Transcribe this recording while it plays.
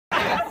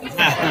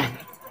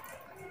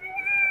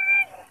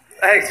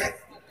Thanks.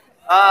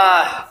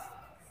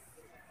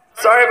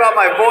 Sorry about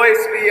my voice.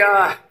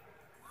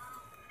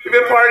 We've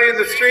been partying in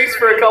the streets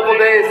for a couple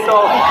days,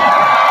 so.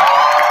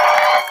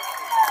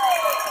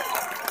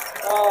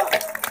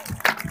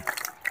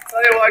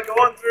 Tell you what,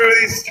 going through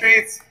these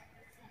streets,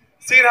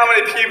 seeing how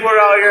many people are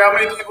out here, how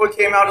many people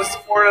came out to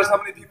support us, how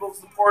many people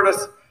support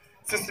us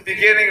since the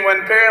beginning when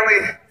apparently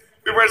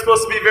we weren't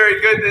supposed to be very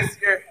good this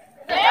year.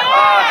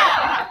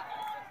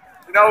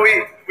 You know,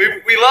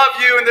 we love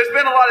you, and there's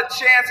been a lot of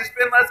chants. There's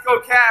been Let's Go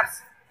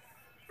Caps.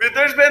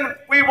 There's been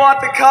We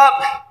Want the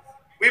Cup.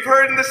 We've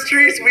heard in the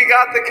streets, we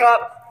got the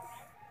cup.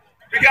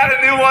 We got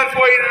a new one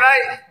for you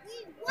tonight.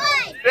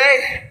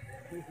 Today,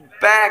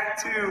 back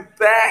to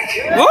back.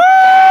 Woo!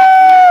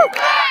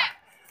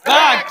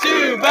 Back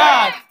to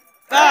back.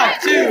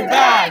 Back to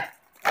back.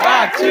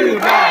 Back to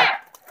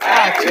back.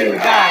 Back to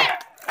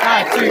back.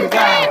 Back to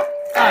back.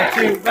 Back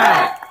to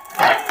back.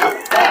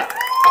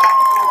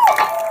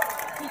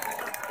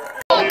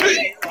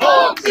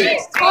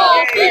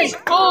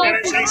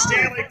 Finishing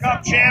Stanley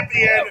Cup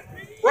champion,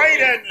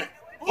 Braden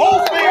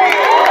Holtby.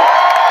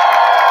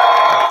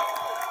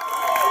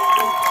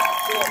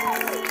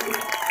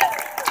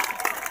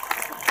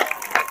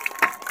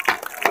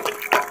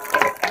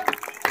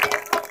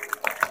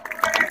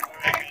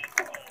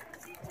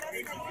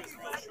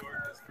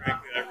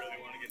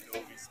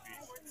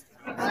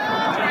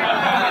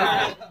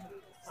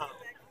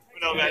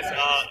 No, guys, I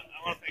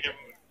want to thank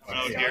everyone for coming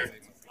out here.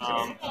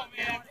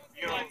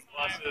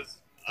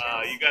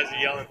 You guys are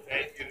yelling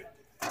thank you,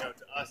 to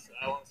us.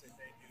 I want to say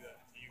thank you to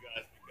you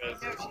guys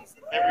because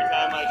every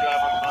time I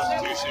drive on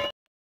Constitution.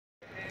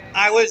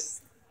 I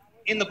was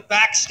in the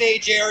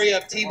backstage area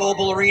of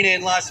T-Mobile Arena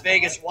in Las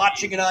Vegas,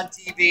 watching it on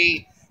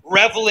TV,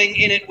 reveling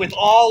in it with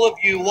all of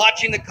you,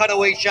 watching the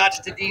cutaway shots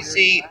to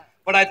DC.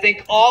 But I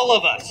think all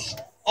of us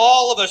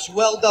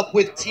welled up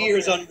with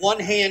tears on one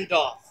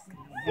handoff.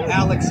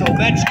 Alex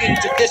Ovechkin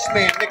to this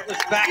man,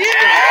 Nicklas Backstrom.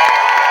 Yeah!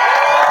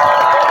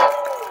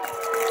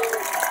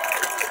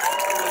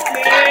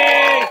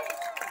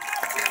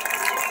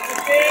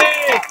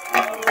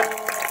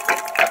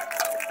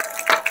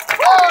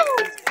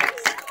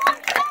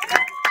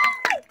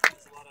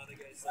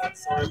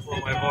 Sorry for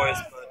my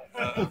voice, but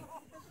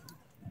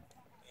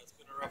it's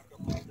been a rough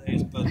couple of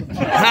days. But I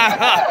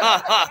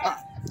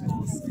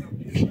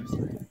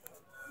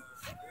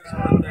just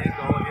want to thank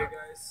all of you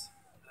guys.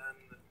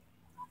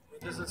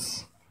 And this is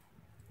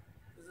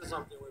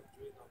something we've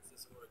dreamed of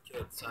since we were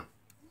kids. And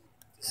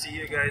to see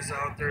you guys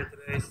out there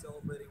today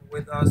celebrating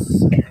with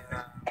us,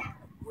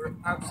 we're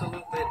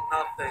absolutely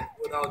nothing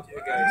without you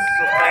guys.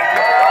 So thank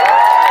you.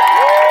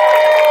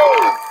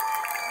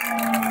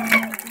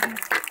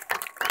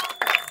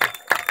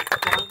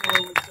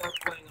 Finally, we start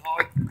playing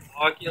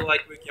hockey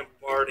like we can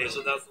party,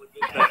 so that's a good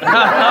thing.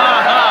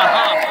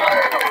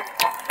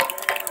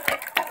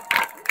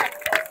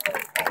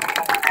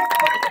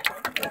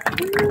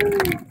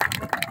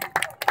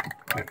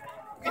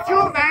 Could you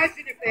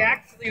imagine if they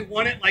actually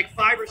won it like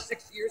 5 or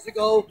 6 years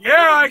ago? Yeah,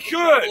 I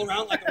could.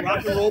 Around like a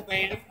rock and roll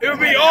band. It would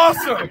be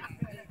awesome.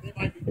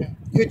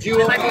 Could you?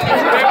 They might be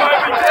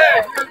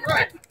dead. You're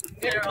right.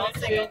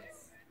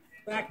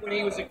 Back when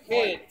he was a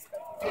kid,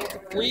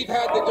 we've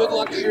had the good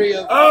luxury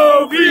of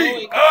OB.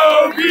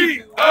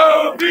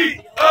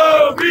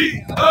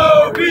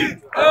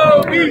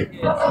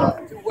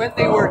 to when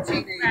they were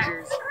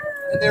teenagers,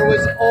 and there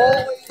was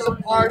always a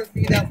part of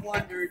me that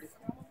wondered,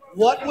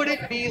 what would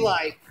it be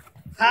like?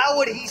 How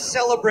would he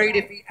celebrate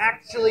if he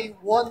actually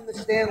won the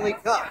Stanley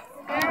Cup?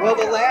 Well,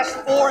 the last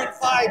 4 and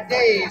 5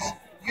 days,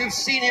 you've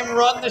seen him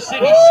run the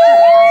city streets.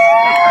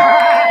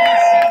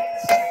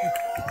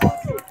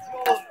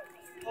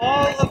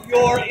 All of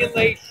your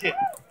elation.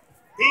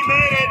 He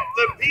made it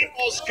the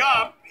People's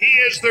Cup. He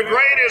is the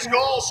greatest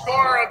goal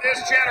scorer of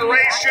this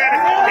generation.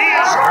 He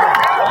is our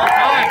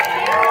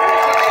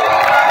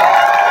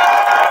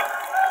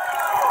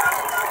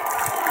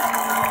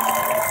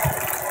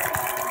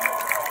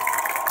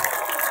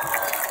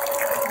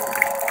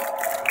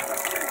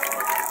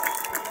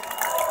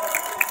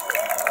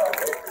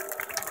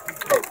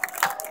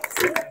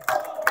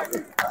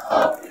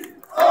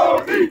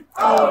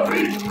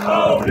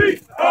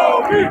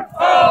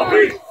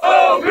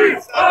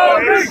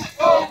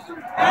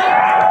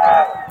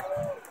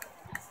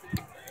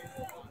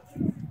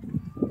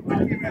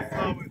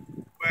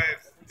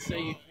Say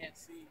you can't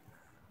see.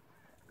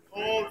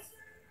 Cold,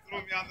 threw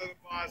me under the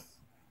bus.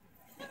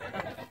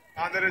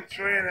 Under the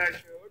train,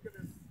 actually. Look at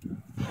this.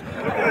 Look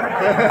at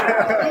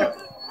this.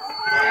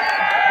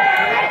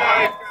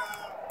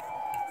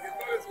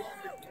 It's going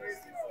to be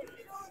crazy.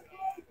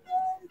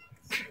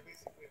 It's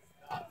basically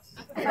nuts.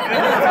 You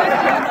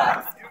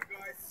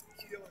guys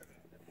killing it.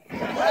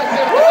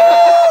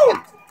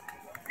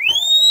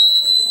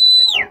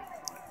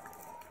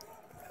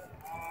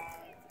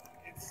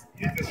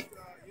 You just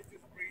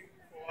bring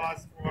for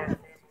us, for our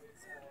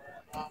families,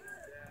 for our moms,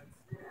 dads,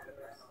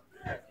 brothers,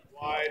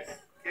 wives,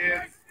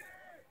 kids.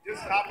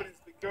 Just happens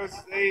because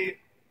they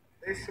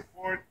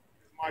support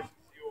as much as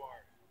you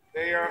are.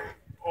 They are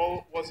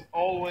was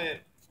all win.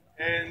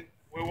 And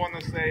we want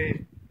to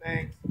say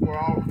thanks for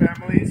our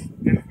families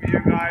and for you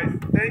guys.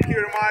 Thank you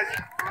very much.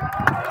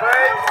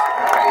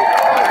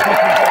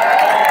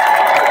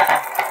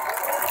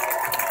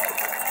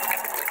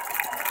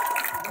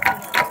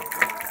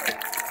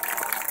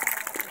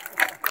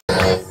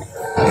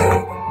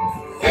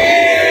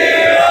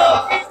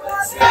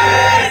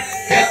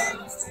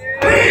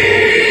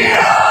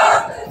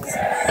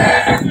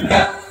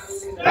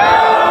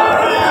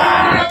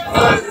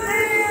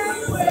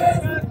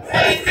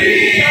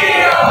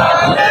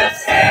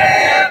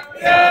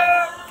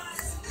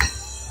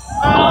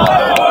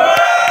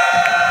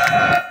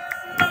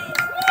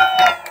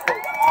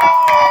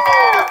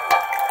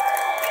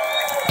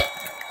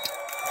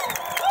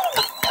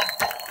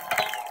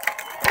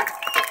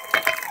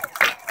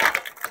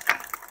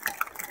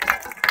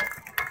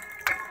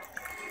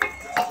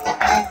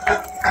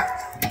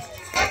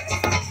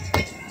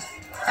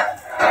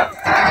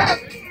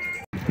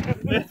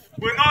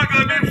 We're not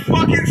gonna be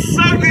fucking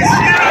suck this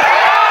shit.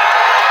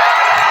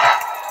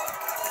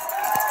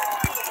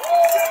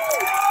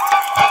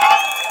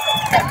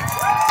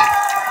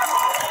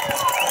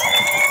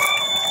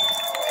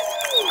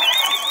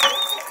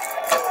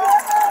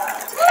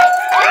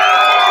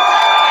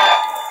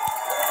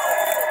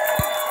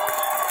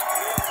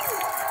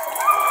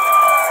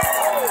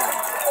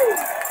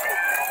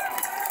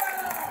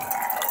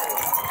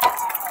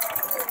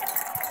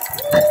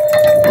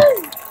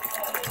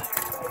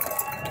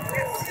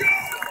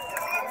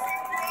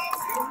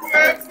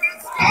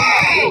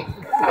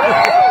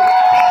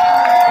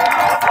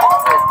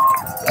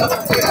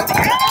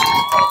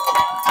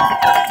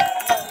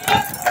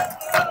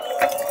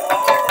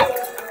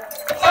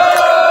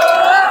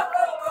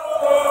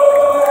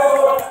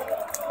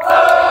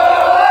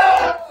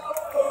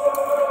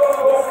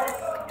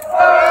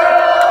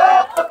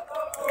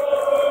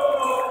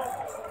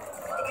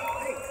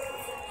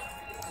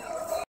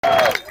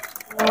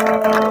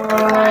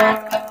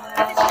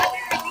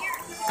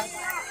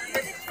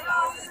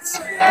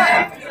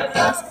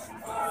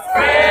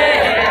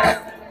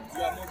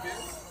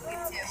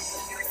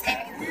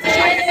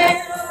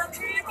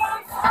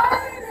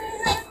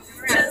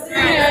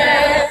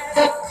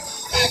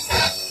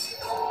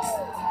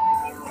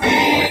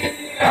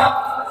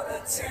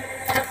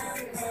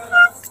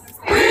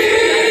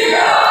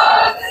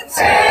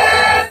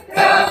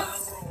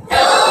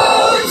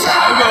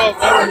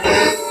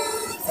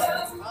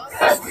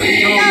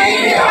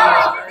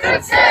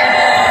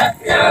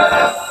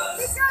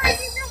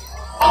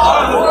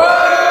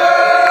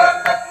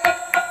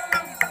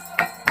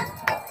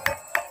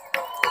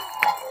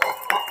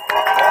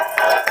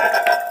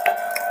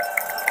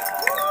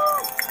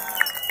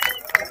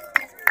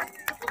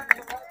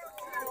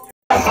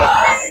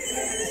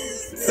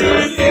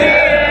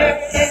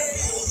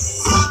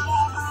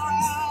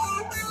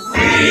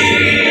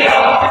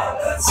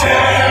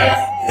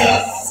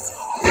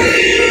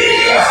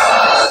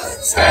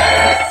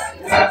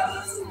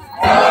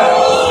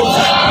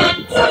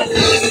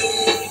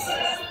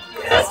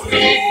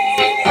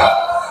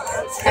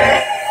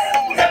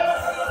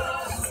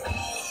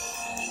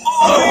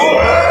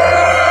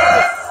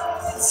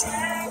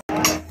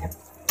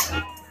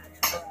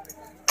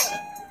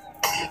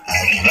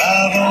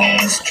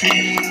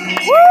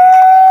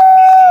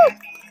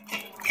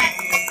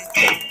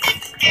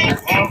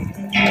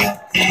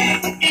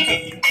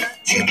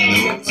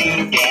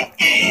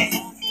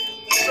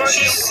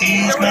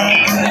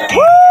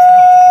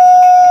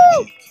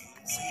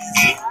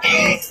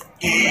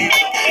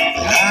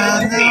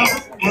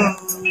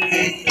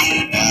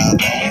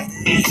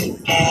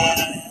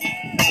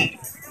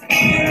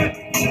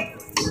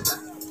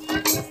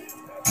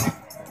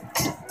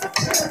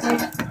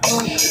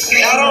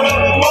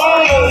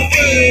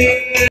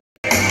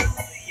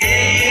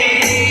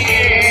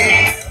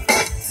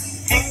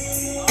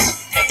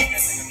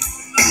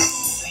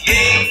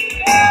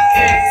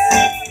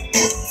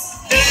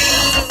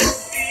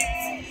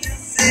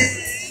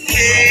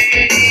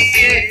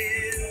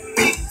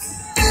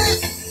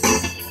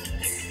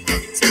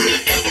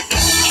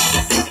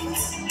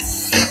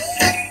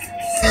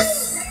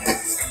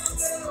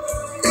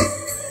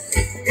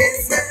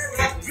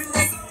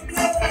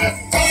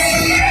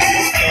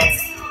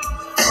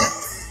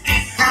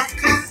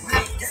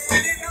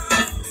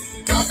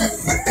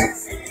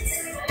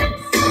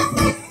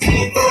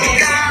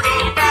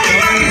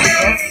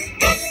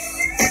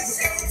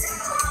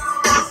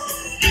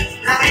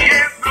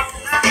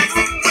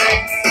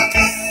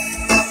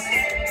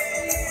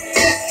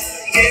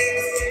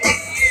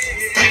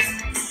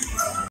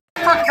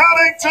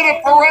 To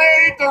the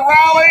parade, the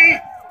rally,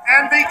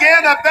 and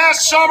begin the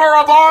best summer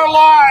of our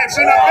lives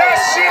in the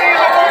best city in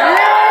the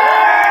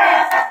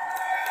world.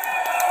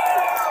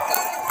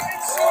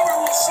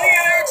 We'll see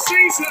you next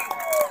season.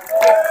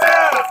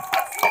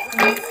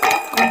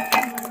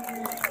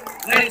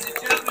 Ladies and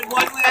gentlemen,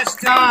 one last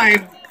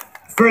time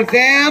for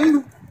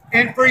them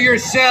and for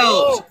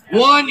yourselves.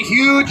 One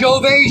huge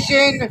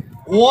ovation,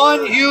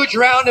 one huge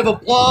round of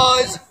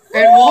applause,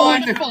 and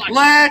one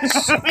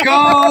let's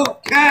go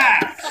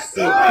Caps!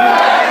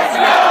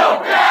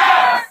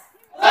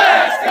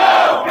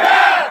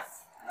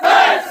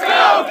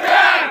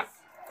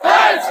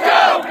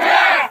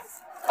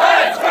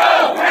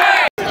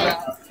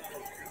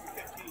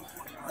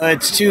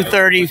 It's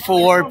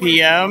 2:34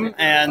 p.m.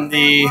 and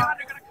the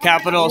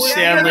Capital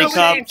Stanley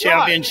Cup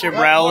Championship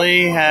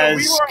Rally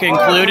has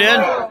concluded.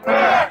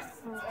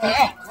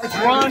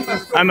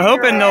 I'm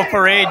hoping they'll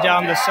parade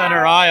down the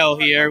center aisle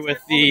here with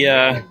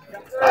the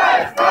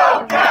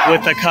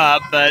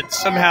cup, but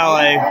somehow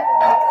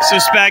I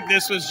suspect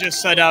this was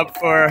just set up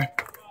for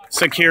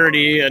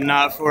security and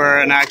not for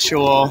an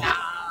actual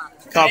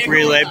cup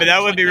relay. But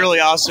that would be really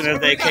awesome if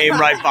they came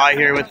right by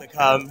here with the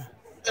cup.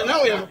 And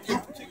now we have a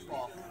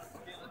kickball.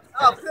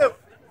 Oh,